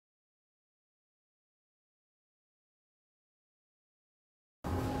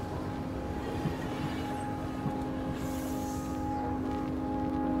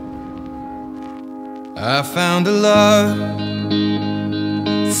I found a love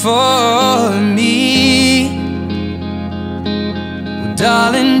for me. Well,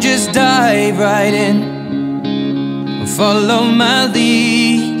 darling, just dive right in and follow my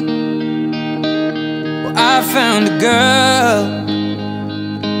lead. Well, I found a girl,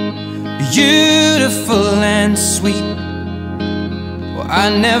 beautiful and sweet. Well, I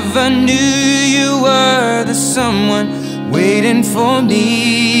never knew you were the someone waiting for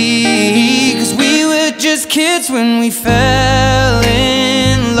me. 'Cause we were just kids when we fell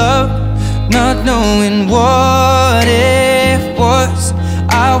in love, not knowing what it was.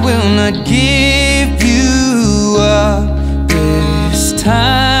 I will not give you up this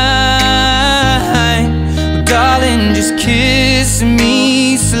time. Oh, darling, just kiss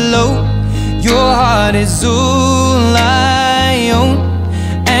me slow. Your heart is all I own,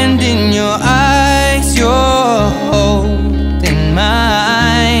 and in your eyes you're holding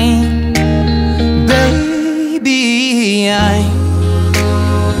mine. Baby, I'm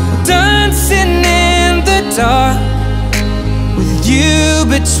dancing in the dark with you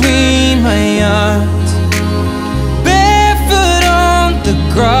between my arms, barefoot on the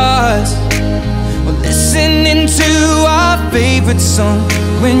grass. We're listening to our favorite song.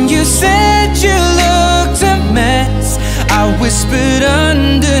 When you said you looked a mess, I whispered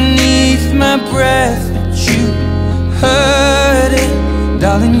underneath my breath, but you heard it.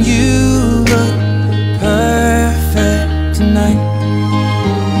 Darling, you look perfect tonight.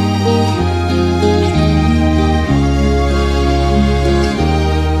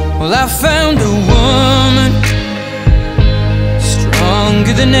 Well, I found a woman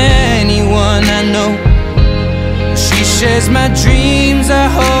stronger than anyone I know. She shares my dreams. I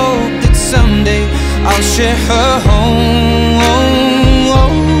hope that someday I'll share her home.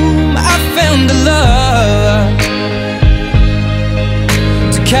 I found a love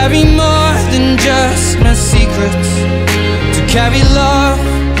to carry more than just my secrets, to carry love,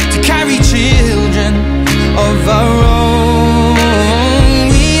 to carry children of our own.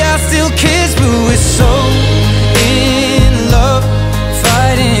 We are still kids, but we're so in love,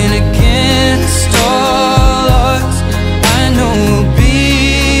 fighting against all odds. I know we'll be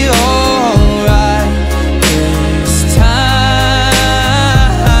alright this time.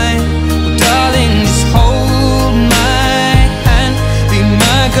 Well, darling, just hold my hand, be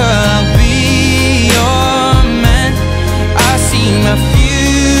my girl, I'll be your man. I see my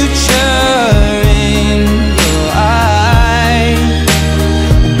future in your eyes.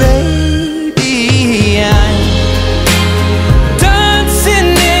 Baby, I'm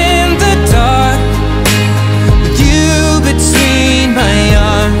dancing in the dark with you between my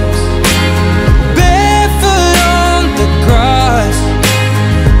arms, barefoot on the grass,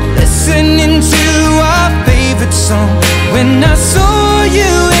 listening to our favorite song. When I saw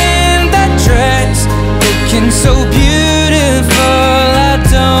you in that dress, looking so beautiful, I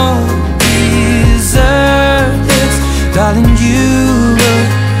don't deserve this. Darling, you look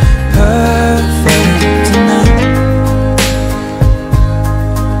perfect tonight.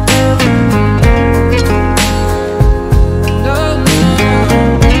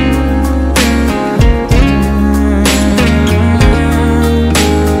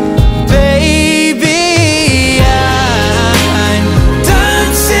 Baby, I'm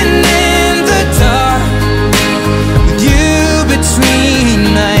dancing in the dark with you between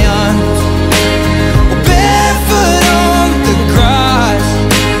my arms, barefoot on the grass,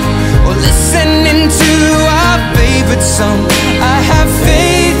 or listening to our favorite song. I have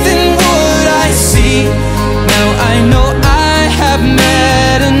faith in what I see. Now I know I have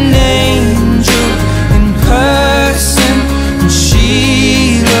met an angel in person, and she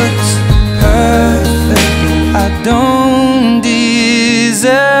looks perfect. I don't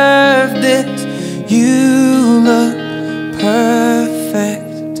deserve this. You look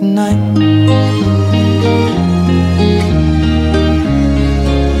perfect tonight.